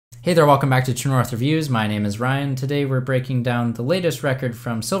Hey there, welcome back to True North Reviews. My name is Ryan. Today we're breaking down the latest record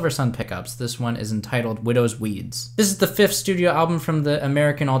from Silversun Pickups. This one is entitled Widow's Weeds. This is the fifth studio album from the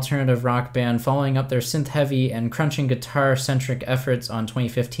American alternative rock band, following up their synth-heavy and crunching guitar-centric efforts on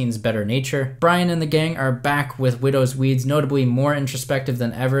 2015's Better Nature. Brian and the gang are back with Widow's Weeds, notably more introspective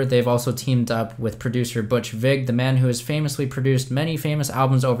than ever. They've also teamed up with producer Butch Vig, the man who has famously produced many famous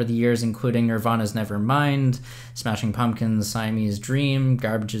albums over the years, including Nirvana's Nevermind, Smashing Pumpkins' Siamese Dream,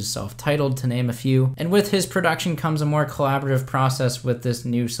 Garbage's Self-Titled, to name a few. And with his production comes a more collaborative process with this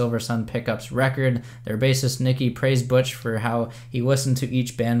new Silversun Pickups record. Their bassist Nicky praised Butch for how he listened to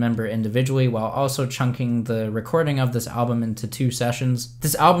each band member individually while also chunking the recording of this album into 2 sessions.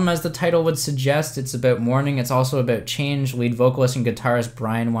 This album, as the title would suggest, it's about mourning, it's also about change. Lead vocalist and guitarist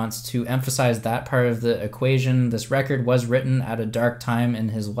Brian wants to emphasize that part of the equation. This record was written at a dark time in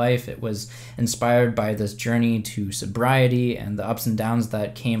his life. It was inspired by this journey to sobriety and the ups and downs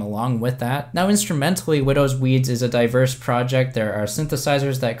that came along with that. Now, instrumentally, Widow's Weeds is a diverse project. There are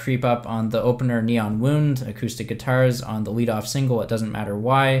synthesizers that creep up on the opener Neon Wound, acoustic guitars on the lead-off single It Doesn't Matter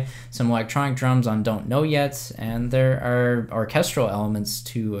Why, some electronic drums on Don't Know Yet, and there are orchestral elements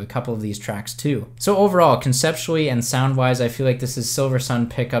to a couple of these tracks too. So overall, conceptually and sound-wise, I feel like this is Silversun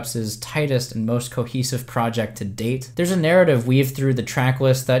Pickups' tightest and most cohesive project to date. There's a narrative weaved through the track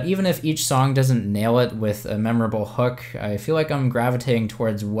list that even if each song doesn't nail it with a memorable hook, I feel like I'm gravitating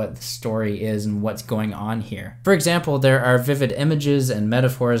towards what the story is and what's going on here. For example, there are vivid images and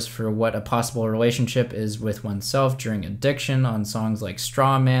metaphors for what a possible relationship is with oneself during addiction on songs like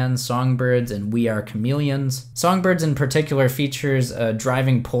Straw Man, Songbirds, and We Are Chameleons. Songbirds in particular features a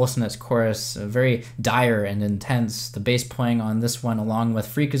driving pulse in its chorus, very dire and intense. The bass playing on this one, along with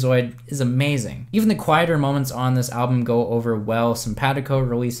Freakazoid, is amazing. Even the quieter moments on this album go over well. Simpatico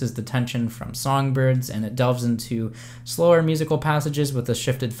releases the tension from Songbirds, and it delves into slower musical passages with a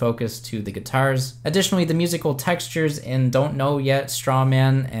shifted focus to the guitars. Additionally, the musical textures in Don't Know Yet, Straw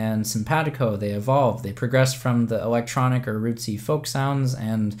Man, and Simpatico, they evolve. They progress from the electronic or rootsy folk sounds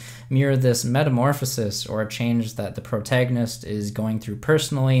and mirror this metamorphosis or change that the protagonist is going through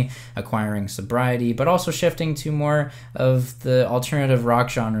personally, acquiring sobriety, but also shifting to more of the alternative rock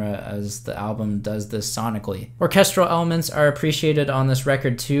genre as the album does this sonically. Orchestral elements are appreciated on this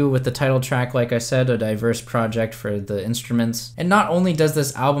record too, with the title track, like I said, a diverse project for the instruments. And not only does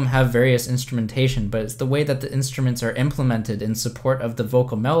this album have various instrumentation, but it's the way that the instruments are implemented in support of the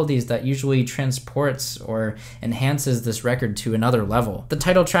vocal melodies that usually transports or enhances this record to another level. The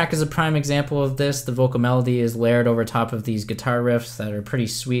title track is a prime example of this. The vocal melody is layered over top of these guitar riffs that are pretty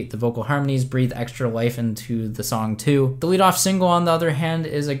sweet. The vocal harmonies breathe extra life into the song too. The lead-off single, on the other hand,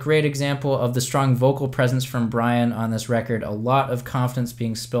 is a great example of the strong vocal presence from Brian on this record. A lot of confidence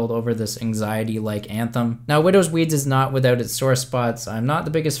being spilled over this anxiety-like anthem. Now, Widow's Weeds is not without its sore spots. I'm not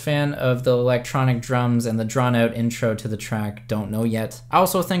the biggest fan of the electronic drums and the drawn-out intro to the track Don't Know Yet. I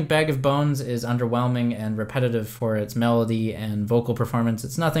also think Bag of Bones is underwhelming and repetitive for its melody and vocal performance.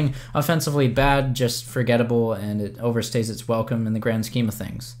 It's nothing offensively bad, just forgettable, and it overstays its welcome in the grand scheme of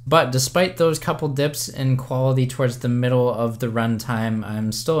things. But despite those couple dips in quality towards the middle of the runtime,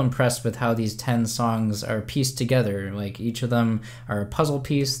 I'm still impressed with how these 10 songs are pieced together. Like, each of them are a puzzle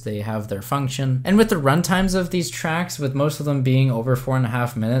piece, they have their function. And with the runtimes of these tracks, with most of them being over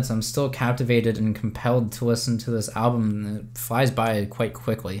 4.5 minutes, I'm still captivated and compelled to listen to this album. It flies by quite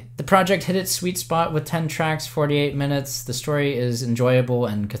quickly. The project hit its sweet spot with 10 tracks, 48 minutes. The story is enjoyable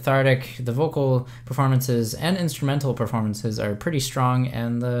and cathartic. The vocal performances and instrumental performances are pretty strong,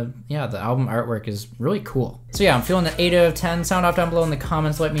 and the album artwork is really cool. So yeah, I'm feeling an 8 out of 10. Sound off down below in the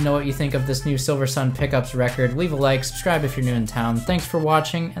comments. Let me know what you think of this new Silversun Pickups record. Leave a like, subscribe if you're new in town. Thanks for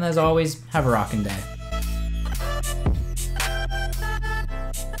watching, and as always, have a rockin' day.